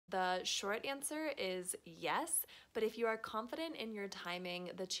The short answer is yes, but if you are confident in your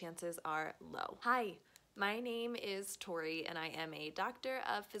timing, the chances are low. Hi, my name is Tori, and I am a doctor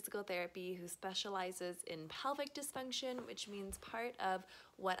of physical therapy who specializes in pelvic dysfunction, which means part of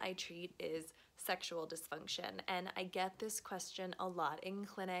what I treat is sexual dysfunction. And I get this question a lot in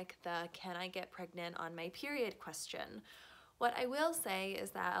clinic, the can I get pregnant on my period question. What I will say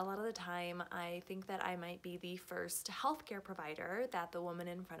is that a lot of the time I think that I might be the first healthcare provider that the woman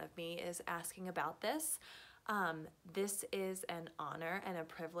in front of me is asking about this. This is an honor and a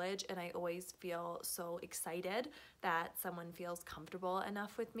privilege, and I always feel so excited that someone feels comfortable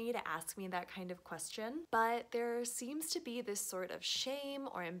enough with me to ask me that kind of question. But there seems to be this sort of shame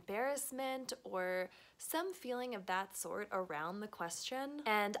or embarrassment or some feeling of that sort around the question,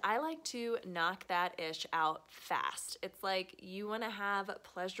 and I like to knock that ish out fast. It's like, you want to have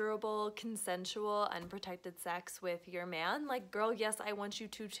pleasurable, consensual, unprotected sex with your man? Like, girl, yes, I want you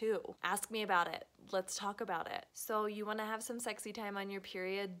to too. Ask me about it. Let's talk about it. So you want to have some sexy time on your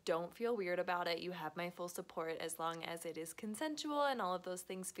period? Don't feel weird about it. You have my full support as long as it is consensual and all of those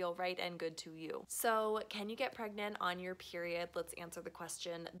things feel right and good to you. So can you get pregnant on your period? Let's answer the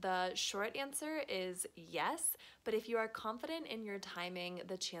question. The short answer is yes, but if you are confident in your timing,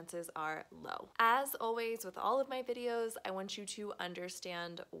 the chances are low. As always with all of my videos, I want you to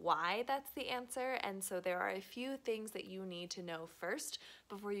understand why that's the answer, and so there are a few things that you need to know first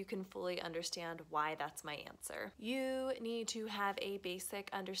before you can fully understand why that's my answer. You need to have a basic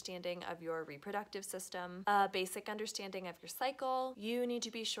understanding of your reproductive system, a basic understanding of your cycle. You need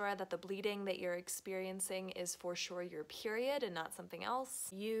to be sure that the bleeding that you're experiencing is for sure your period and not something else.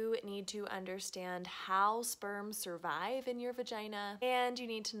 You need to understand how sperm survive in your vagina, and you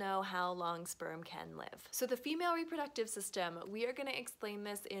need to know how long sperm can live. So the female reproductive system, we are going to explain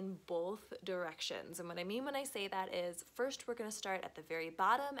this in both directions. And what I mean when I say that is, first we're going to start at the very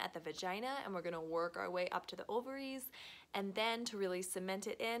bottom at the vagina, and we're going to work our way up to the ovaries, and then to really cement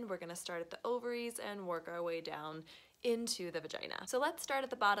it in, we're going to start at the ovaries and work our way down into the vagina. So let's start at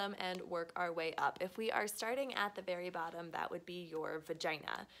the bottom and work our way up. If we are starting at the very bottom, that would be your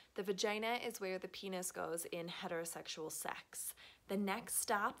vagina. The vagina is where the penis goes in heterosexual sex. The next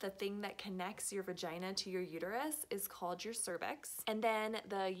stop, the thing that connects your vagina to your uterus, is called your cervix. And then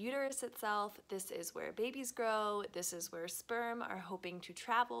the uterus itself, this is where babies grow. This is where sperm are hoping to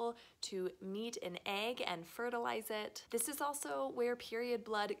travel to meet an egg and fertilize it. This is also where period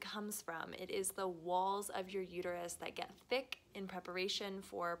blood comes from. It is the walls of your uterus that get thick in preparation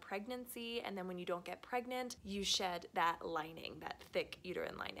for pregnancy, and then when you don't get pregnant, you shed that lining, that thick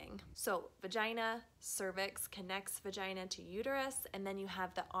uterine lining. So vagina, cervix connects vagina to uterus, and then you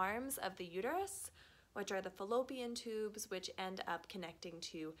have the arms of the uterus, which are the fallopian tubes, which end up connecting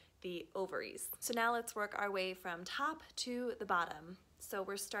to the ovaries. So now let's work our way from top to the bottom. So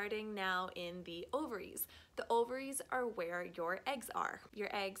we're starting now in the ovaries. The ovaries are where your eggs are. Your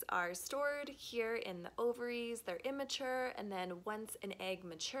eggs are stored here in the ovaries. They're immature, and then once an egg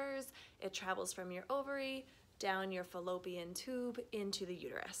matures, it travels from your ovary down your fallopian tube into the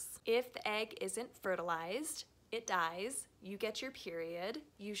uterus. If the egg isn't fertilized, it dies, you get your period,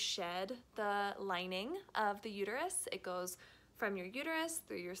 you shed the lining of the uterus, it goes from your uterus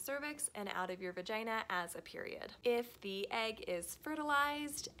through your cervix and out of your vagina as a period. If the egg is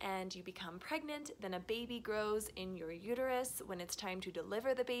fertilized and you become pregnant, then a baby grows in your uterus. When it's time to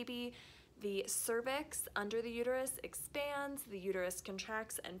deliver the baby, the cervix under the uterus expands, the uterus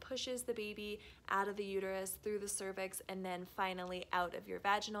contracts and pushes the baby out of the uterus through the cervix, and then finally out of your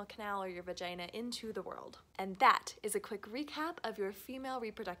vaginal canal or your vagina into the world. And that is a quick recap of your female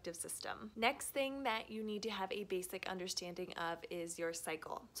reproductive system. Next thing that you need to have a basic understanding of is your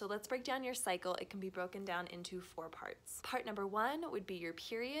cycle. So let's break down your cycle. It can be broken down into 4 parts. Part number 1 would be your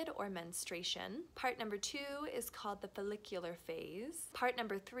period or menstruation. Part number 2 is called the follicular phase. Part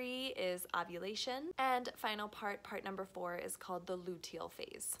number 3 is ovulation. And final part, part number 4, is called the luteal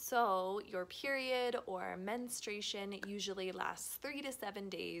phase. So your period or menstruation usually lasts 3 to 7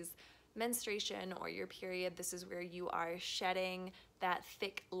 days. Menstruation or your period, this is where you are shedding that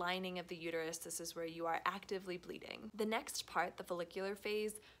thick lining of the uterus. This is where you are actively bleeding. The next part, the follicular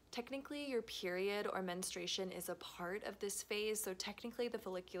phase, technically your period or menstruation is a part of this phase, so technically the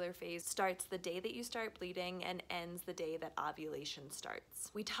follicular phase starts the day that you start bleeding and ends the day that ovulation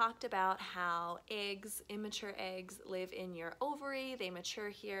starts. We talked about how eggs, immature eggs, live in your ovary, they mature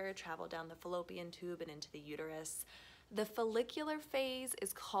here, travel down the fallopian tube and into the uterus. The follicular phase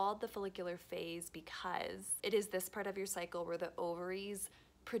is called the follicular phase because it is this part of your cycle where the ovaries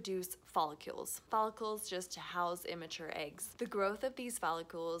produce follicles. Follicles just house immature eggs. The growth of these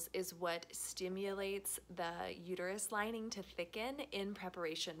follicles is what stimulates the uterus lining to thicken in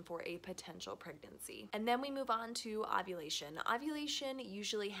preparation for a potential pregnancy. And then we move on to ovulation. Ovulation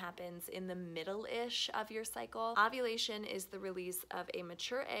usually happens in the middle-ish of your cycle. Ovulation is the release of a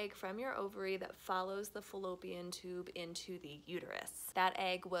mature egg from your ovary that follows the fallopian tube into the uterus. That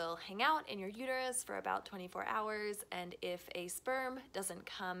egg will hang out in your uterus for about 24 hours, and if a sperm doesn't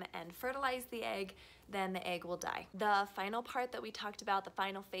come and fertilize the egg, then the egg will die. The final part that we talked about, the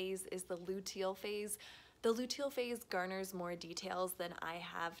final phase, is the luteal phase. The luteal phase garners more details than I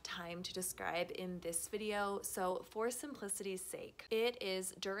have time to describe in this video, so for simplicity's sake, it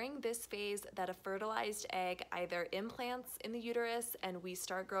is during this phase that a fertilized egg either implants in the uterus and we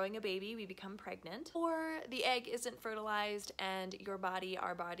start growing a baby, we become pregnant, or the egg isn't fertilized and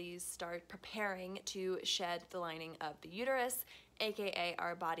our bodies start preparing to shed the lining of the uterus, aka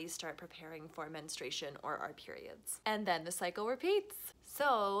our bodies start preparing for menstruation or our periods. And then the cycle repeats.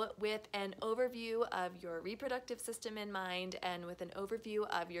 So with an overview of your reproductive system in mind and with an overview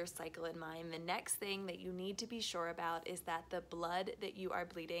of your cycle in mind, the next thing that you need to be sure about is that the blood that you are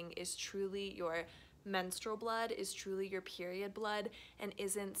bleeding is truly your menstrual blood, is truly your period blood, and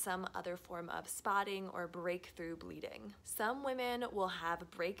isn't some other form of spotting or breakthrough bleeding. Some women will have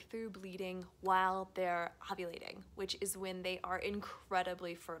breakthrough bleeding while they're ovulating, which is when they are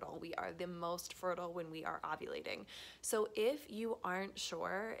incredibly fertile. We are the most fertile when we are ovulating. So if you aren't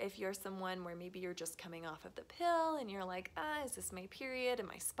sure, if you're someone where maybe you're just coming off of the pill and you're like, is this my period?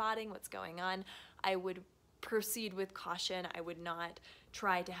 Am I spotting? What's going on? I would proceed with caution. I would not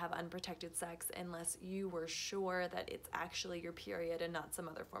try to have unprotected sex unless you were sure that it's actually your period and not some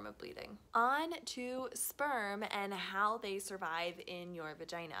other form of bleeding. On to sperm and how they survive in your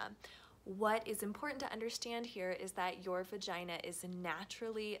vagina. What is important to understand here is that your vagina is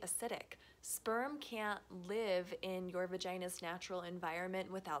naturally acidic. Sperm can't live in your vagina's natural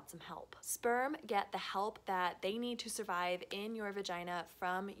environment without some help. Sperm get the help that they need to survive in your vagina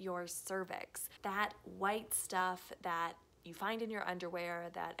from your cervix. That white stuff that you find in your underwear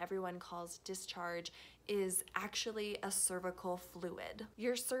that everyone calls discharge is actually a cervical fluid.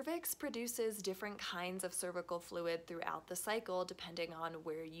 Your cervix produces different kinds of cervical fluid throughout the cycle depending on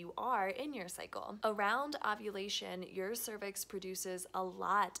where you are in your cycle. Around ovulation, your cervix produces a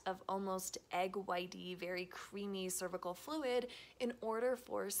lot of almost egg whitey, very creamy cervical fluid in order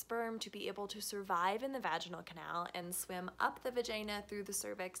for sperm to be able to survive in the vaginal canal and swim up the vagina through the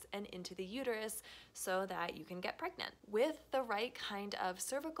cervix and into the uterus so that you can get pregnant. With the right kind of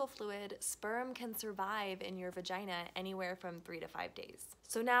cervical fluid, sperm can survive in your vagina anywhere from 3 to 5 days.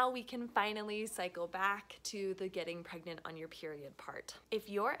 So now we can finally cycle back to the getting pregnant on your period part. If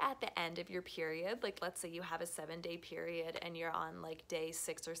you're at the end of your period, like let's say you have a 7-day period and you're on like day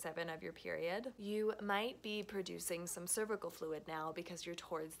 6 or 7 of your period, you might be producing some cervical fluid now because you're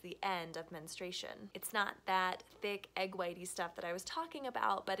towards the end of menstruation. It's not that thick egg whitey stuff that I was talking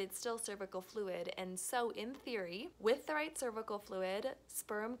about, but it's still cervical fluid. And so in theory, with the right cervical fluid,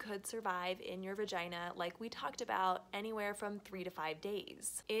 sperm could survive in your vagina, like we talked about, anywhere from 3 to 5 days.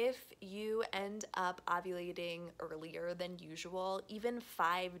 If you end up ovulating earlier than usual, even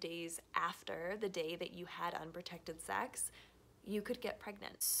 5 days after the day that you had unprotected sex, you could get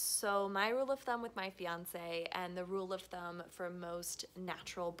pregnant. So my rule of thumb with my fiance, and the rule of thumb for most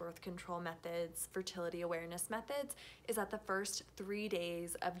natural birth control methods, fertility awareness methods, is that the first 3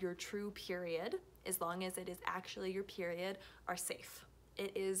 days of your true period, as long as it is actually your period, are safe.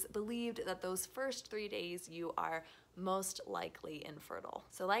 It is believed that those first 3 days you are most likely infertile.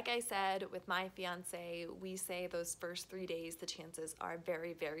 So like I said, with my fiance, we say those first 3 days, the chances are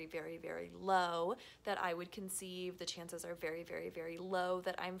very, very, very, very low that I would conceive. The chances are very, very, very low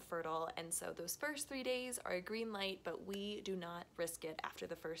that I'm fertile. And so those first 3 days are a green light, but we do not risk it after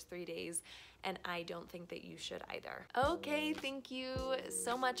the first 3 days. And I don't think that you should either. Okay, thank you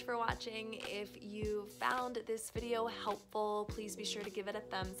so much for watching. If you found this video helpful, please be sure to give it a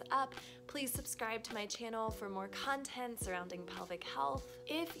thumbs up. Please subscribe to my channel for more content surrounding pelvic health.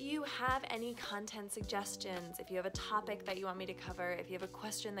 If you have any content suggestions, if you have a topic that you want me to cover, if you have a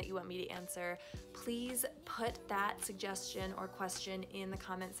question that you want me to answer, please put that suggestion or question in the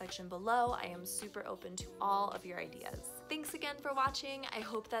comment section below. I am super open to all of your ideas. Thanks again for watching. I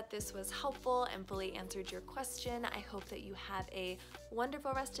hope that this was helpful and fully answered your question. I hope that you have a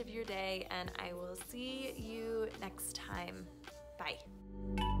wonderful rest of your day, and I will see you next time. Bye.